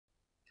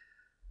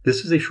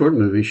This is a short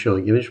movie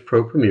showing Image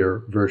Pro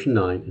Premiere version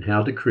 9 and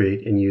how to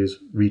create and use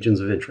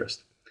regions of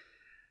interest.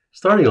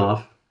 Starting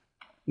off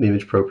in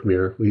Image Pro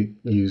Premiere, we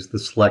use the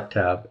Select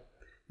tab.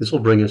 This will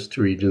bring us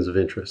to regions of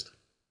interest.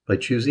 By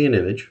choosing an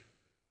image,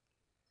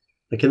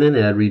 I can then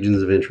add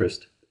regions of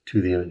interest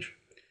to the image.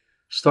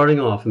 Starting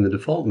off in the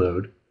default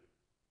mode,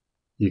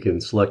 you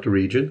can select a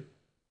region.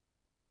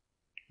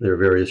 There are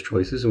various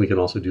choices, and we can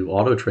also do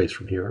auto trace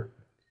from here.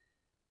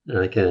 And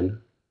I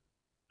can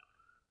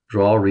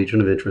draw a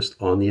region of interest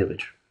on the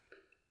image.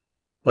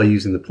 By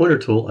using the pointer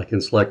tool, I can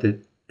select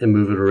it and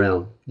move it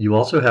around. You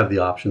also have the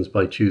options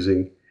by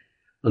choosing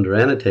under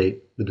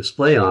Annotate, the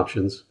display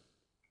options,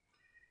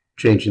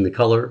 changing the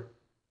color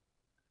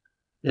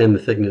and the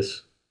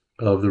thickness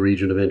of the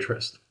region of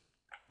interest.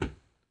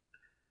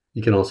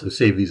 You can also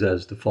save these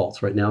as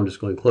defaults. Right now I'm just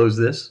going to close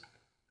this.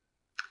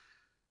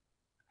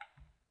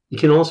 You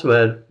can also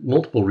add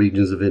multiple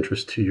regions of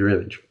interest to your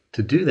image.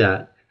 To do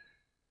that,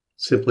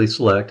 simply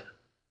select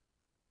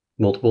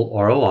multiple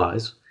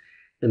ROIs,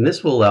 and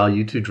this will allow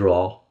you to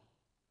draw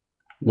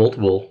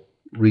multiple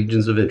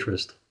regions of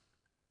interest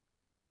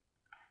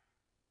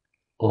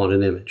on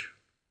an image.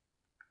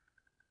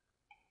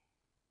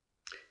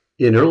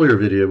 In an earlier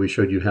video, we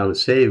showed you how to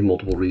save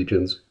multiple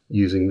regions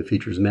using the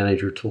Features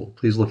Manager tool.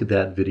 Please look at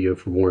that video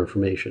for more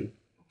information.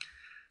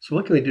 So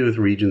what can we do with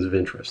regions of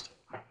interest?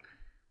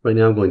 Right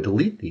now I'm going to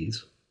delete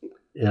these,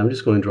 and I'm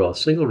just going to draw a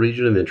single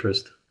region of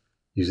interest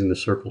using the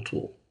Circle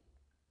tool.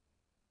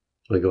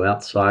 I go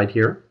outside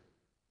here.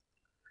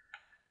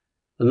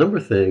 A number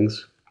of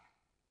things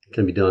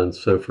can be done.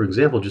 So for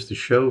example, just to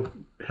show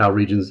how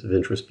regions of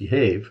interest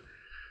behave,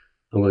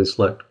 I'm going to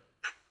select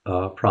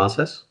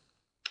Process,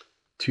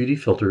 2D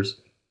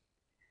Filters.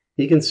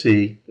 You can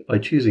see by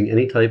choosing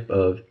any type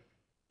of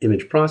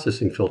image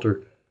processing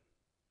filter,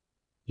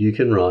 you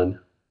can run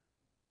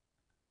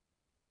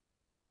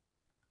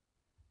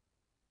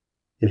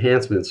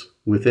enhancements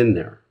within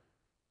there.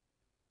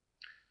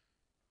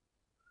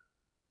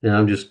 Now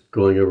I'm just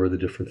going over the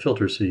different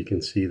filters so you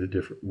can see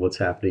what's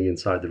happening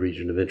inside the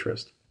region of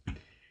interest.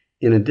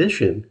 In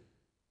addition,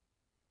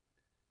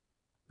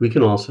 we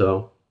can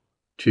also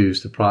choose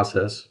to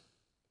process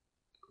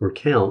or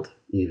count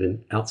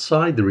even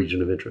outside the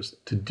region of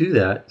interest. To do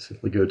that,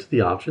 simply go to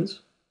the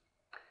options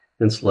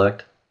and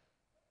select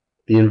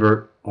the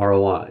Invert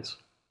ROIs.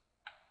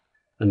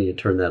 I need to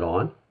turn that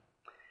on.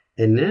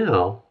 And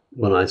now,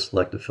 when I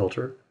select a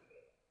filter,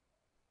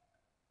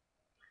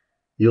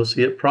 you'll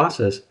see it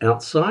process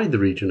outside the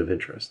region of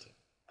interest.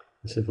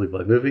 And simply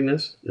by moving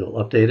this,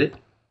 it'll update it,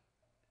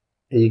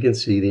 and you can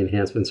see the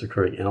enhancements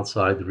occurring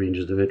outside the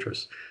regions of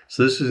interest.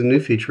 So this is a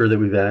new feature that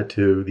we've added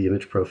to the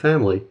Image Pro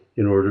family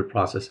in order to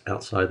process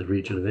outside the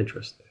region of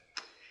interest.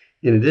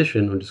 In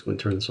addition, I'm just going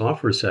to turn this off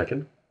for a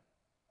second.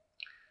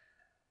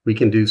 We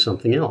can do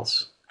something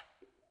else.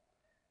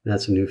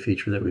 That's a new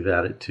feature that we've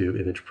added to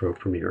Image Pro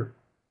Premiere,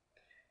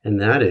 and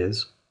that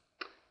is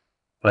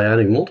by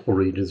adding multiple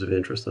regions of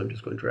interest. I'm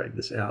just going to drag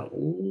this out a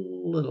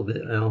little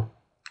bit now.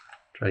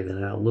 Drag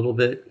that out a little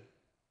bit.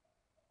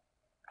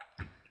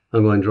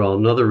 I'm going to draw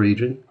another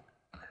region.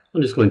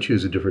 I'm just going to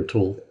choose a different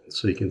tool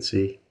so you can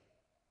see.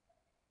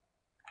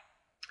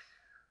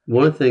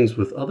 One of the things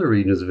with other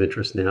regions of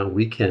interest now,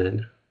 we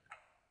can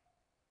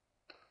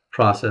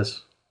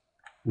process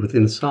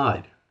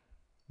inside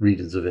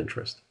regions of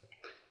interest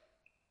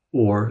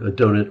or a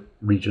donut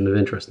region of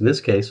interest. In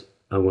this case,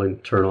 I'm going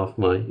to turn off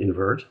my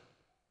invert.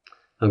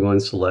 I'm going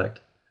to select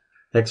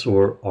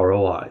XOR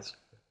ROIs.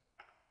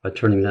 By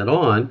turning that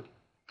on,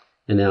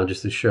 and now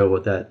just to show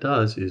what that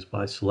does is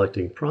by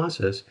selecting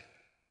Process,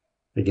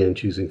 again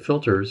choosing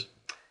Filters,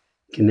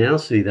 you can now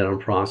see that I'm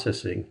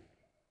processing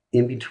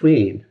in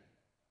between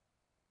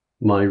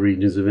my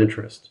regions of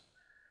interest.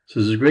 So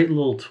this is a great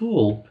little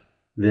tool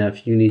that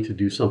if you need to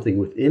do something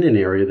within an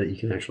area that you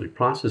can actually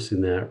process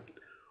in that,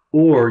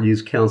 or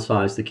use count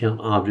size to count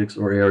objects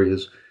or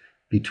areas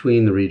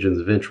between the regions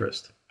of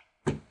interest.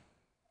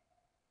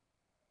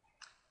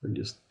 Let me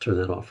just turn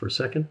that off for a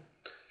second.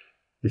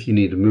 If you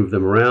need to move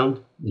them around,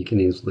 you can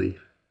easily,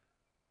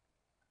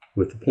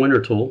 with the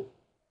pointer tool,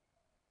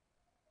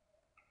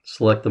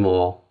 select them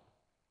all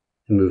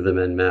and move them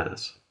en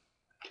masse.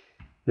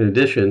 In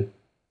addition,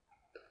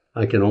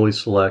 I can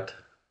always select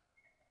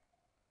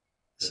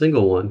a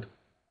single one.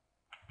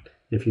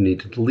 If you need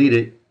to delete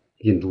it,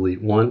 you can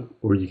delete one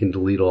or you can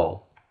delete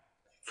all.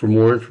 For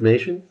more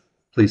information,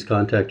 please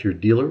contact your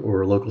dealer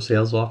or a local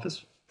sales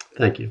office.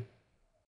 Thank you.